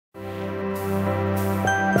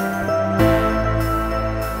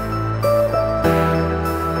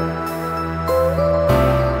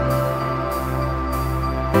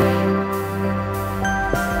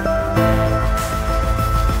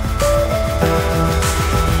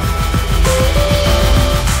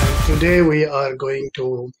today we are going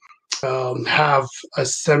to have a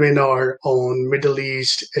seminar on Middle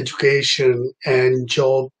East education and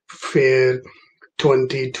job fair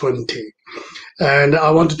 2020. And I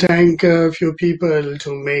want to thank a few people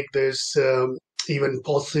to make this even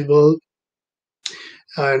possible.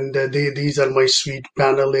 And these are my sweet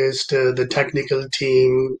panelists, the technical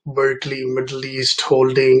team, Berkeleyme Middle East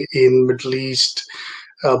Holding in Middle East,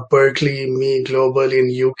 Berkeleyme Global in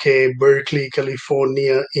UK, Berkeley,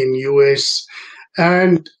 California in US,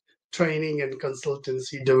 and training and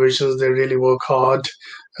consultancy divisions. They really work hard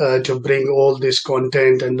to bring all this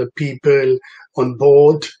content and the people on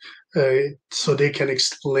board so they can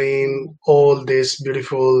explain all this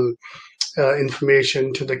beautiful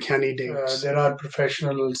information to the candidates. There are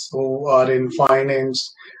professionals who are in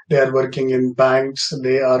finance, they are working in banks,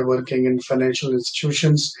 they are working in financial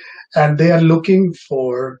institutions, and they are looking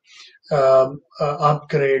for an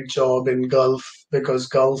upgrade job in Gulf because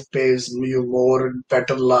Gulf pays you more,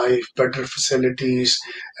 better life, better facilities,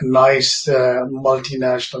 a nice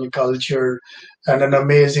multinational culture, and an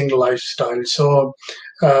amazing lifestyle. So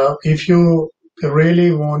if you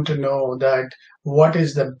really want to know that what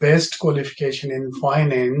is the best qualification in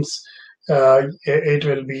finance, it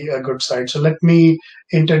will be a good site. So let me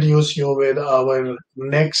introduce you with our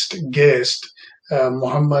next guest,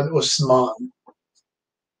 Muhammad Usman.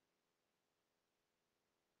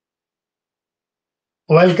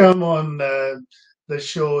 Welcome on the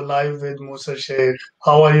show live with Musa Sheikh.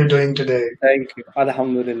 How are you doing today? Thank you.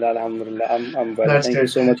 Alhamdulillah, Alhamdulillah. I'm well. That's Thank good. you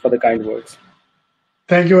so much for the kind words.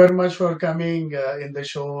 Thank you very much for coming in the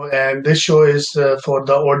show. And this show is for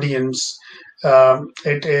the audience.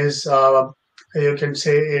 It is, you can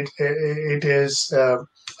say, it is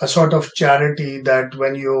a sort of charity that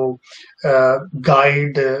when you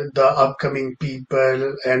guide the upcoming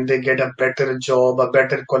people and they get a better job, a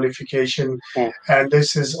better qualification, and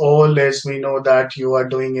this is all as we know that you are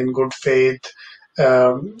doing in good faith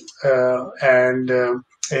and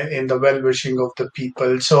in the well-wishing of the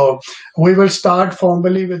people. So we will start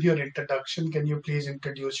formally with your introduction. Can you please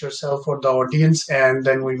introduce yourself for the audience, and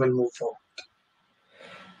then we will move forward.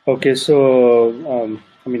 Okay, so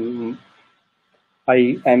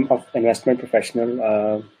I am an investment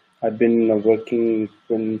professional. I've been working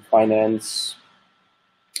in finance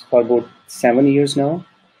for about 7 years now.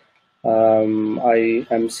 I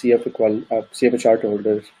am CFA chart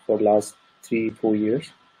holder for the last 3-4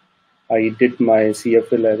 years. I did my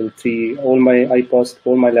CFA level 3. I passed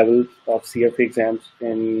all my levels of CFA exams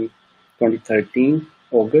in 2013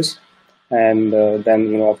 August, and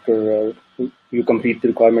then after you complete the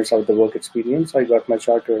requirements of the work experience, I got my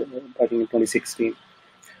charter I think in 2016.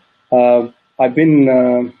 I've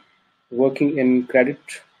been working in credit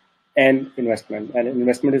and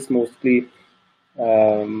investment is mostly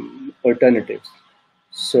alternatives.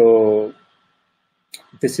 So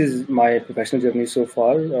this is my professional journey so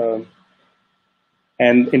far.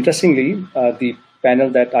 And interestingly, the panel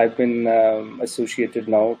that I've been associated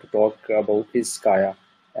now to talk about is CAIA.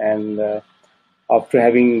 And after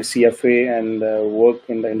having CFA and work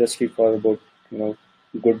in the industry for about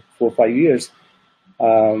good 4-5 years,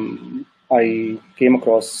 I came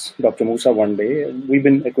across Dr. Musa one day. We've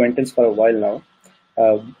been acquaintance for a while now,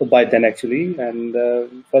 by then actually.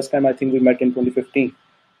 And first time I think we met in 2015.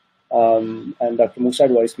 And Dr. Musa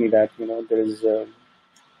advised me that there is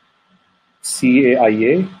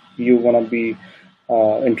CAIA, you want to be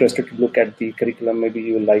interested to look at the curriculum, maybe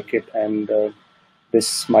you will like it, and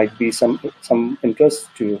this might be some interest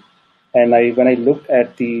to you. And when I looked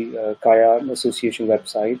at the CAIA Association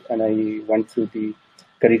website and I went through the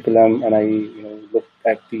curriculum and I looked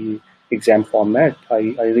at the exam format,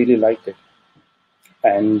 I really liked it.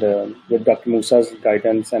 And with Dr. Musa's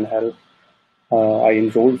guidance and help, I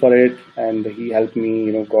enrolled for it, and he helped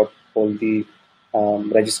me got all the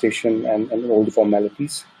registration and all the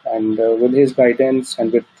formalities, and with his guidance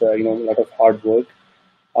and with a lot of hard work,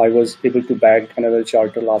 I was able to bag another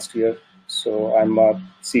charter last year. So I'm a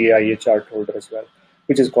CAIA charter holder as well,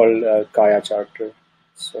 which is called CAIA charter.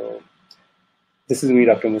 So this is me,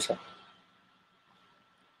 Dr. Musa.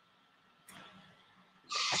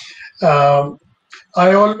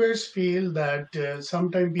 I always feel that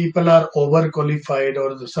sometimes people are overqualified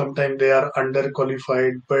or sometimes they are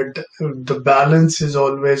underqualified, but the balance is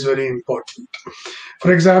always very important.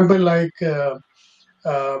 For example, like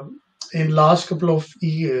in last couple of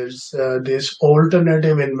years, this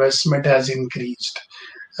alternative investment has increased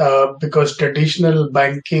because traditional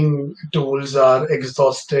banking tools are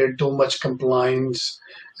exhausted, too much compliance,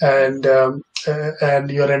 and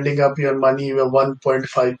you're ending up your money with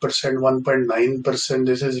 1.5%, 1.9%.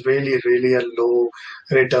 This is really a low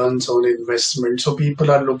returns on investment. So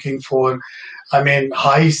people are looking for, I mean,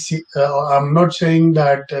 I'm not saying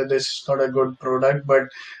that this is not a good product, but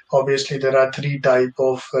obviously there are three type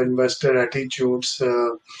of investor attitudes.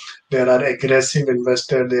 There are aggressive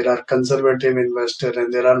investor, there are conservative investor,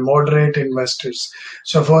 and there are moderate investors.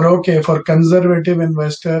 So for conservative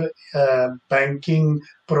investor, banking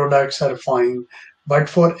products are fine. But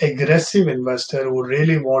for aggressive investor who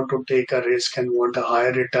really want to take a risk and want a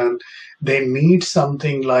higher return, they need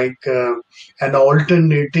something like an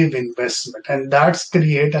alternative investment, and that's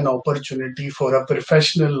create an opportunity for a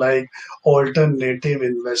professional like alternative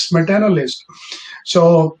investment analyst.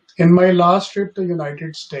 So in my last trip to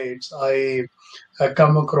United States, I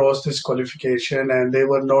come across this qualification, and they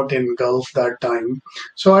were not in Gulf that time.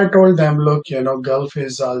 So I told them, look, Gulf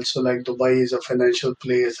is also like Dubai is a financial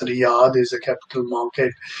place, Riyadh is a capital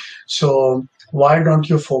market. So why don't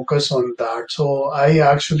you focus on that? So I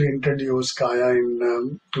actually introduced CAIA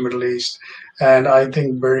in Middle East, and I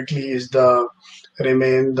think Berkeley is the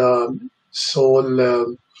remain the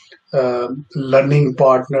sole learning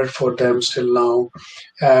partner for them still now.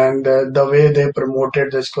 And the way they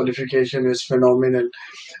promoted this qualification is phenomenal.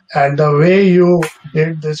 And the way you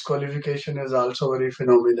did this qualification is also very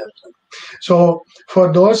phenomenal. So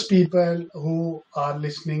for those people who are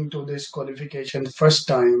listening to this qualification first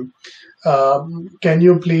time, can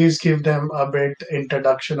you please give them a bit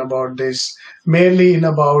introduction about this, mainly in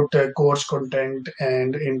about course content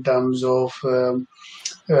and in terms of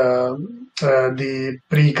the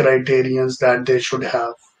pre-criterions that they should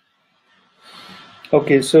have?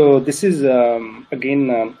 Okay, so this is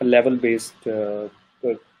again a level-based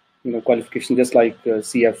qualification, just like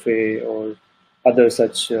CFA or other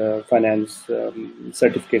such finance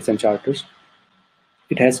certificates and charters.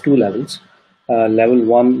 It has two levels. Level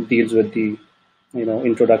one deals with the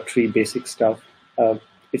introductory basic stuff.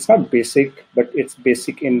 It's not basic, but it's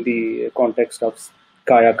basic in the context of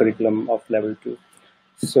CAIA curriculum of level two.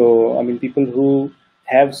 So, I mean, people who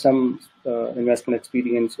have some investment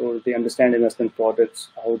experience, or they understand investment products,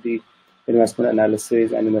 how the investment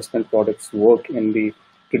analysis and investment products work in the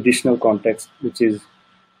traditional context, which is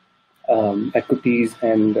equities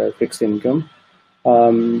and fixed income.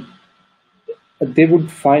 Um, they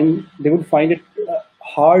would find it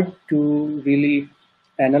hard to really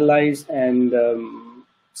analyze and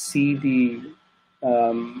see the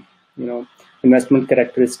um, you know investment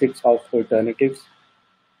characteristics of alternatives,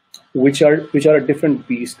 which are a different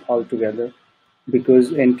beast altogether.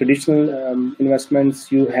 Because in traditional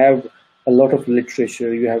investments, you have a lot of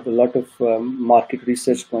literature, you have a lot of market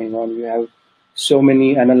research going on, you have so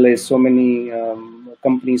many analysts, so many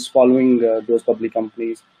companies following those public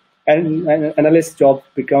companies, and analyst jobs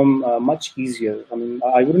become much easier. I mean,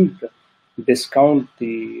 I wouldn't discount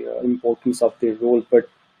the importance of their role, but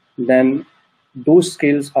then those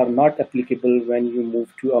skills are not applicable when you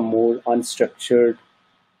move to a more unstructured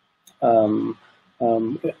um,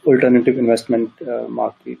 alternative investment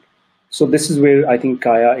market. So this is where I think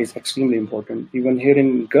CAIA is extremely important. Even here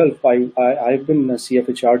in Gulf, I've been a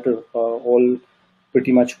CFA charter all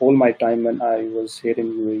pretty much all my time when I was here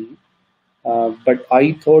in UAE. But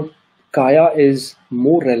I thought CAIA is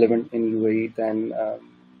more relevant in UAE than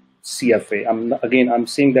CFA. I'm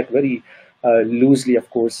saying that very loosely, of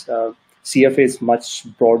course. CFA is much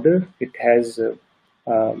broader. It has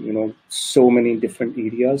so many different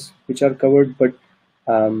areas which are covered, but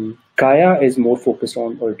CAIA is more focused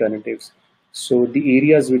on alternatives. So the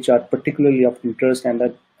areas which are particularly of interest and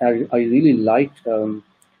that I really liked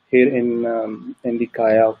here in the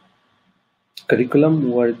CAIA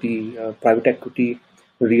curriculum were the private equity,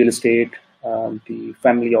 real estate, the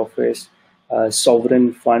family office,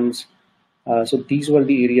 sovereign funds. So these were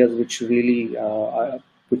the areas which were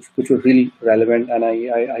really relevant, and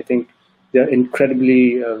I think they are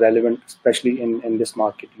incredibly relevant, especially in this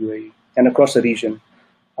market, UAE, and across the region,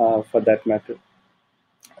 for that matter.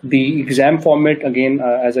 The exam format, again,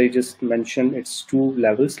 as I just mentioned, it's two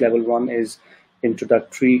levels. Level one is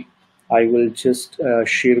introductory. I will just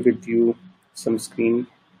share with you some screen,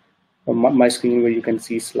 my screen, where you can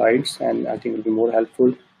see slides, and I think it will be more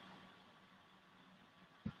helpful.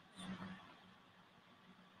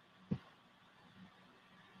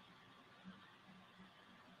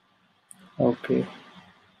 Okay,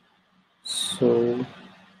 so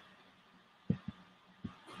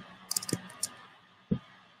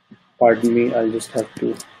pardon me, I'll just have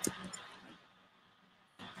to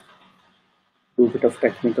do a bit of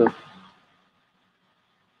technical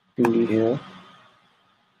thingy here.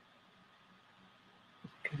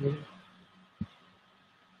 Okay.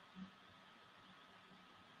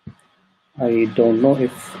 I don't know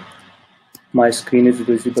if my screen is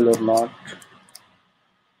visible or not.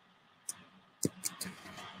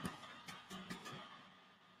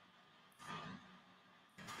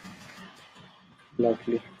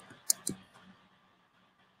 Lovely.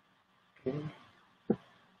 Okay.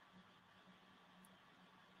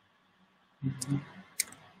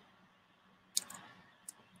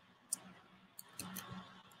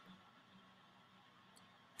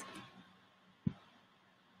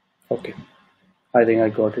 Okay. I think I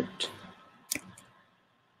got it.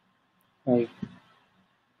 I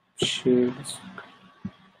share this.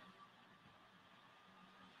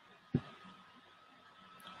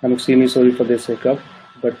 I'm extremely sorry for this hiccup,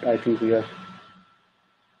 but I think we are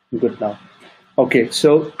good now. Okay,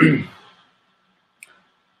 so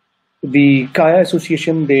the CAIA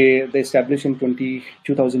Association, they established in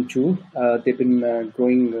 2002. They've been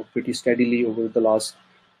growing pretty steadily over the last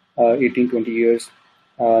 18, 20 years.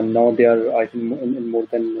 Now they are, I think, in more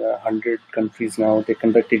than 100 countries now. They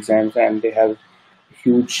conduct exams and they have a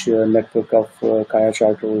huge network of CAIA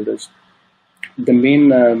charter holders.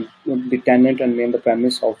 The tenet and the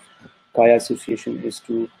premise of CAIA Association is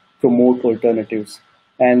to promote alternatives,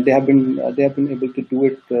 and they have been able to do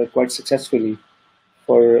it quite successfully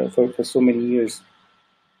for so many years.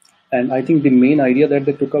 And I think the main idea that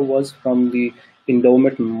they took up was from the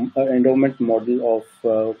endowment model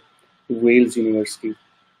of Wales University,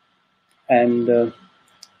 and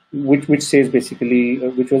which says basically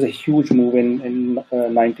which was a huge move in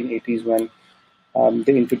 1980s when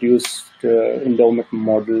they introduced endowment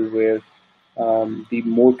model where the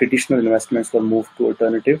more traditional investments were moved to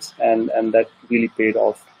alternatives, and that really paid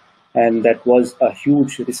off. And that was a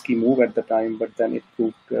huge risky move at the time, but then it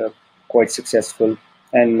proved quite successful.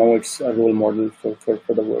 And now it's a role model for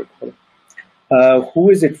the world. Who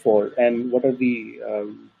is it for, and what are the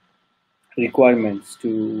requirements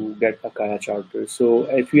to get a CAIA charter? So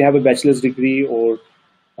if you have a bachelor's degree or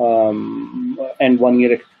and 1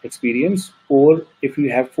 year experience, or if you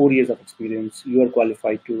have 4 years of experience, you are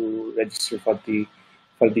qualified to register for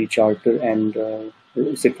the charter and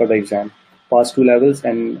sit for the exam. Pass 2 levels,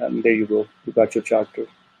 and there you go, you got your charter.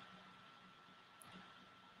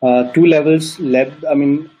 2 levels,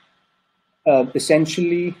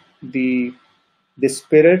 essentially the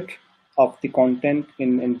spirit of the content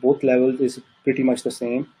in both levels is pretty much the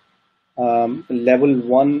same. Level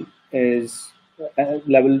one is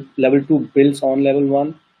level two builds on level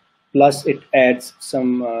one, plus it adds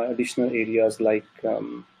some additional areas like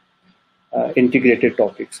integrated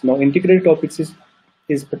topics. Now, integrated topics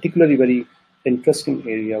is particularly very interesting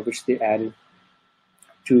area which they added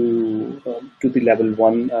to the level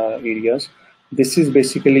one areas. This is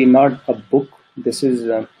basically not a book. This is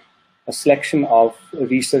a selection of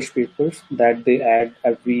research papers that they add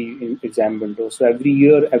every exam window. So every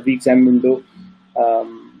year, every exam window,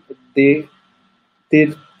 they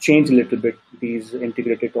change a little bit these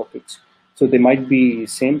integrated topics. So they might be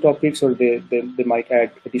same topics, or they might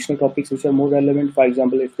add additional topics which are more relevant. For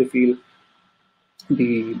example, if they feel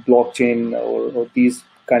the blockchain or these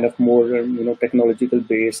kind of more technological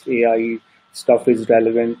based AI stuff is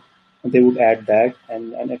relevant, they would add that,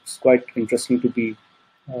 and it's quite interesting to be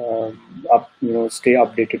stay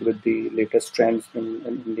updated with the latest trends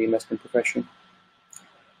in the investment profession.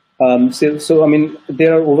 So I mean,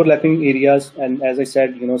 there are overlapping areas, and as I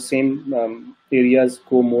said, same areas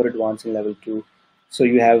go more advanced in level two. So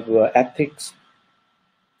you have ethics,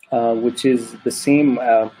 which is the same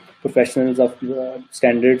professionals of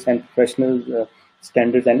standards and professional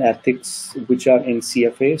standards and ethics which are in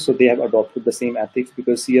CFA. So they have adopted the same ethics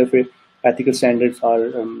because CFA ethical standards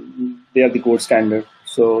are they are the gold standard.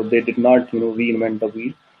 So they did not reinvent the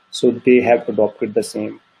wheel. So they have adopted the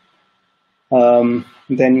same.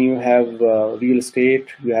 Then you have real estate,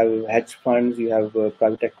 you have hedge funds, you have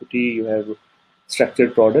private equity, you have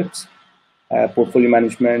structured products, portfolio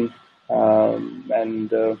management,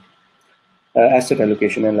 and asset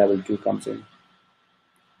allocation in level two comes in.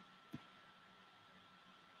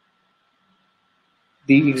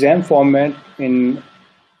 The exam format in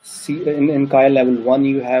CAIA level one,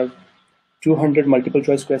 you have 200 multiple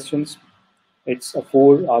choice questions. It's a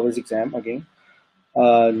 4 hours exam again.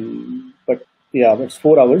 But yeah, it's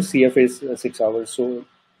 4 hours. CFA is 6 hours. So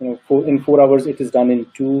in 4 hours it is done in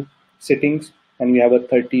 2 sittings, and we have a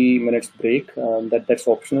 30 minutes break. That's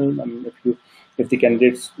optional. If the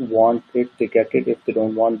candidates want it, they get it. If they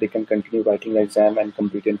don't want, they can continue writing the exam and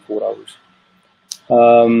complete in 4 hours.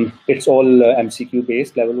 It's all MCQ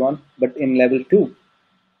based, level one. But in level two,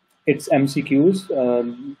 it's MCQs.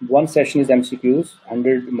 One session is MCQs,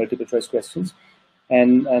 100 multiple choice questions.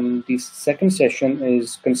 And the second session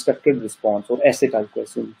is constructed response or essay type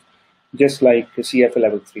questions. just like CFA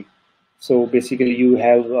level 3. So basically, you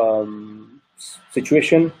have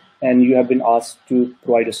situation, and you have been asked to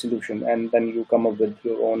provide a solution, and then you come up with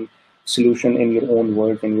your own solution in your own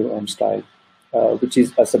words, in your own style, which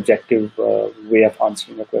is a subjective way of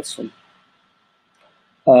answering a question.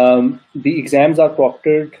 The exams are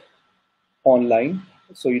proctored online,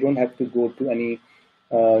 so you don't have to go to any,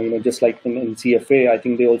 just like in CFA. I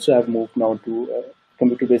think they also have moved now to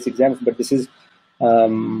computer-based exams, but this is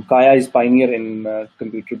CAIA is pioneer in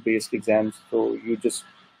computer-based exams. So you just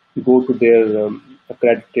go to their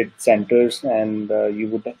accredited centers, and you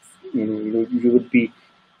would be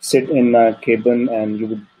sit in a cabin, and you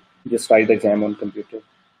would just write the exam on computer.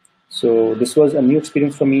 So this was a new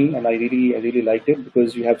experience for me, and I really liked it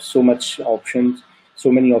because you have so much options,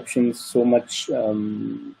 so many options, so much.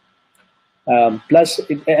 Plus,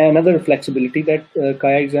 another flexibility that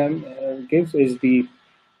CAIA exam gives is the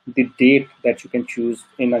date that you can choose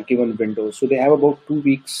in a given window. So they have about 2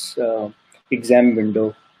 weeks exam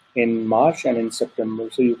window in March and in September.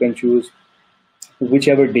 So you can choose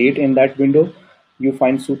whichever date in that window you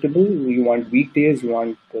find suitable. You want weekdays, you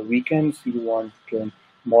want weekends, you want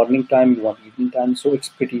morning time, you want evening time. So it's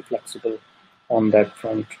pretty flexible on that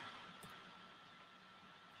front.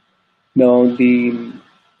 Now, the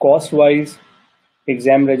cost wise,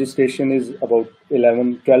 exam registration is about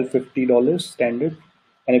 $1250 standard,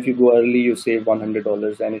 and if you go early, you save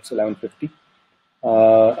 $100, and it's 1150.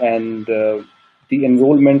 And the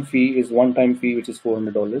enrollment fee is one-time fee, which is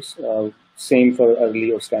 $400. Same for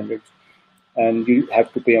early or standard, and you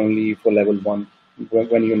have to pay only for level 1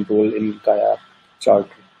 when you enroll in CAIA charter.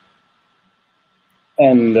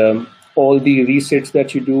 And all the resets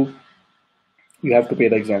that you do, you have to pay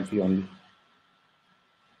the exam fee only.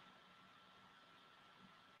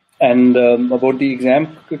 And about the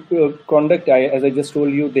exam conduct, as I just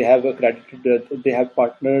told you, they have accredited, they have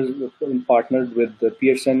partnered with the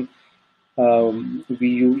Pearson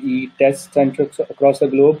VUE test centers across the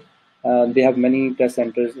globe. They have many test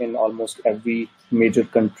centers in almost every major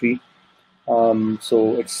country.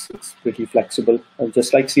 So it's pretty flexible,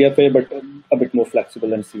 just like CFA, but a bit more flexible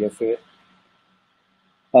than CFA.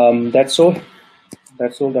 That's all.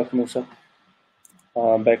 That's all, Dr. Musa.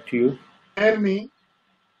 Back to you. And me.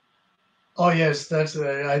 Oh yes, that's.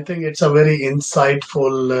 I think it's a very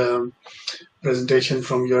insightful presentation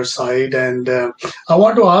from your side, and I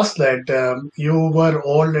want to ask that you were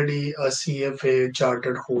already a CFA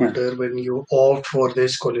chartered holder when you opt for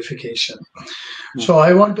this qualification. So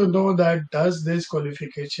I want to know that does this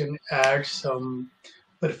qualification add some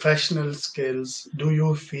professional skills? Do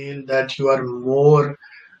you feel that you are more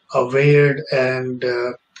aware and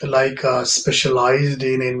specialized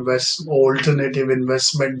in alternative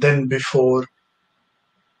investment than before?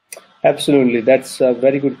 Absolutely. That's a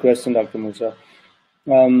very good question, Dr. Musa.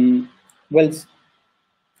 Well,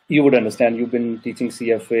 you would understand, you've been teaching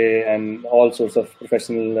CFA and all sorts of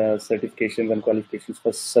professional certifications and qualifications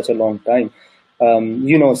for such a long time.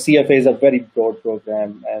 CFA is a very broad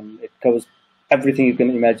program, and it covers everything you can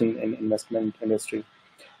imagine in investment industry.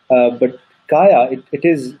 But CAIA, it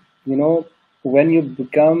is, when you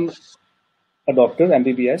become a doctor,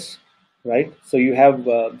 MBBS, right? So you have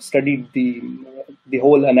studied the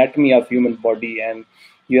whole anatomy of human body, and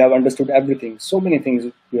you have understood everything. So many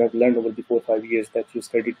things you have learned over the 4 or 5 years that you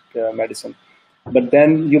studied medicine. But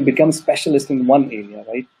then you become specialist in one area,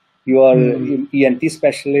 right? You are ENT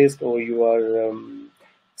specialist, or you are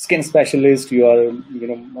skin specialist. You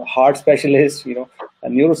are, heart specialist. A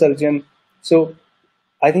neurosurgeon. So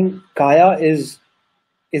I think CAIA is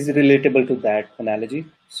relatable to that analogy.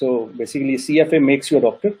 So basically, CFA makes you a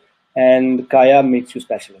doctor, and CAIA makes you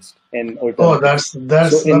specialist in Oh, alternative.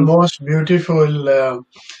 that's the most beautiful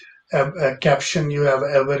caption you have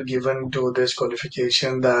ever given to this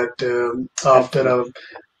qualification. That after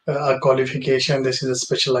a qualification, this is a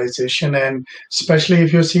specialization, and especially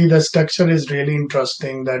if you see the structure is really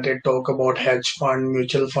interesting. That it talk about hedge fund,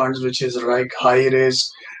 mutual funds, which is like high risk,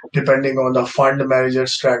 depending on the fund manager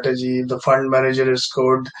strategy. If the fund manager is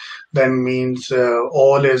good, then means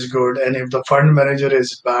all is good, and if the fund manager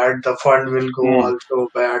is bad, the fund will go also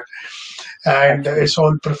bad. And it's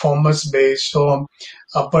all performance based. So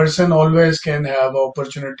a person always can have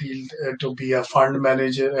opportunity to be a fund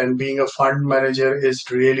manager, and being a fund manager is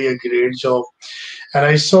really a great job. And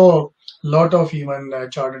I saw a lot of even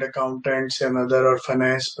chartered accountants and other or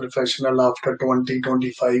finance professional after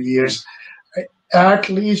 20-25 years, at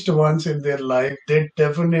least once in their life, they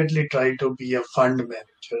definitely try to be a fund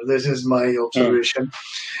manager. This is my observation.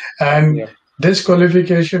 And this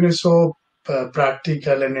qualification is so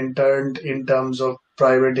practical and in terms of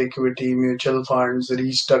private equity, mutual funds,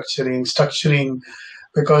 restructuring, structuring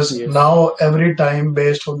because Yes. now every time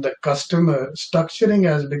based on the customer, structuring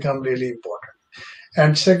has become really important.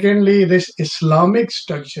 And secondly, this Islamic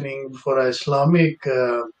structuring for Islamic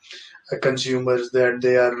consumers, that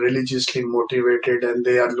they are religiously motivated and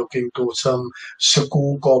they are looking to some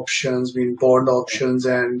sukuk options, mean bond options,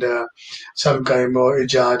 and some kind of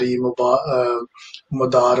ijari,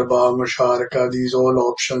 mudarba, musharaka, these all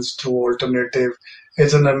options through alternative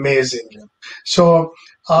is an amazing. So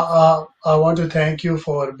I want to thank you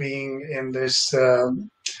for being in this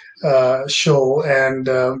show and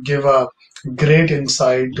give a great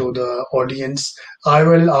insight to the audience. I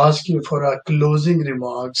will ask you for a closing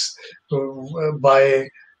remarks by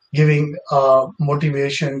giving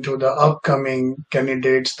motivation to the upcoming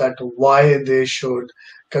candidates that why they should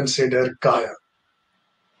consider CAIA.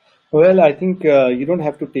 Well, I think you don't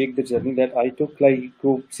have to take the journey that I took, like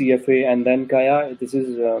go CFA and then CAIA. This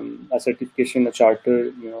is a certification, a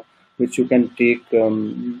charter, which you can take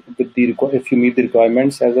with if you meet the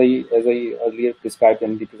requirements as I earlier described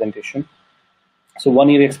in the presentation. So 1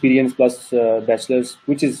 year experience plus bachelor's,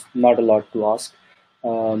 which is not a lot to ask.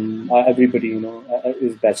 Everybody,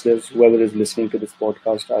 is bachelor's. Whoever is listening to this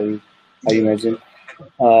podcast, I imagine.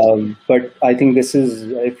 But I think this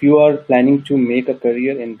is, if you are planning to make a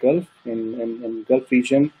career in Gulf, in Gulf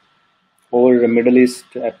region or Middle East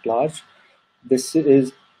at large, this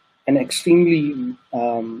is an extremely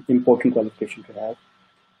important qualification to have,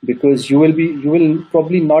 because you will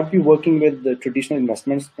probably not be working with the traditional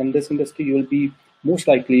investments in this industry. You will be most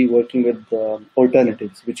likely working with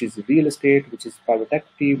alternatives, which is real estate, which is private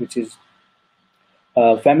equity, which is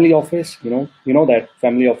family office. You know that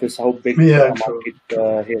family office, how big the Yeah, true.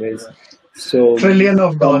 market here is. So Trillion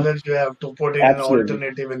of from dollars you have to put in an absolutely,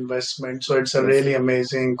 alternative investment. So it's a yes, really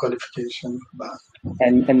amazing qualification.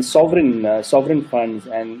 and sovereign funds,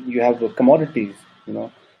 and you have commodities.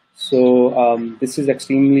 So this is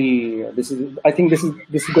extremely, I think this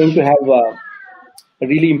is going to have a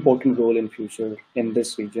really important role in future in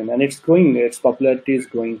this region, and it's growing. Its popularity is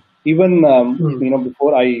growing. Even Hmm.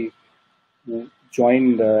 before I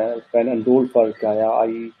joined and enrolled for CAIA,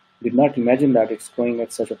 I did not imagine that it's growing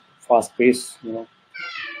at such a fast pace.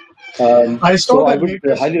 I saw So I the would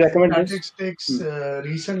latest highly recommend this. statistics Mm,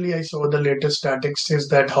 recently. I saw the latest statistics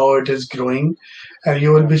that how it is growing, and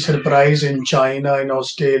you will yeah, be surprised in China, in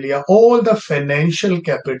Australia, all the financial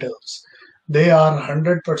capitals. They are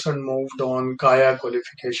 100% moved on CAIA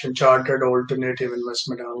qualification, Chartered Alternative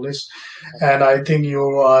Investment Analyst, and I think you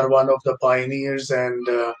are one of the pioneers and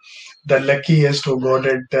the luckiest who got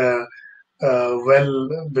it. Well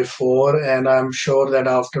before, and I'm sure that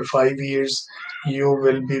after 5 years, you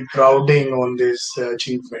will be prouding on this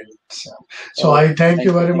achievement. So oh, I thank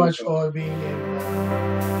you very thank you much so much. for being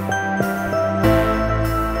in.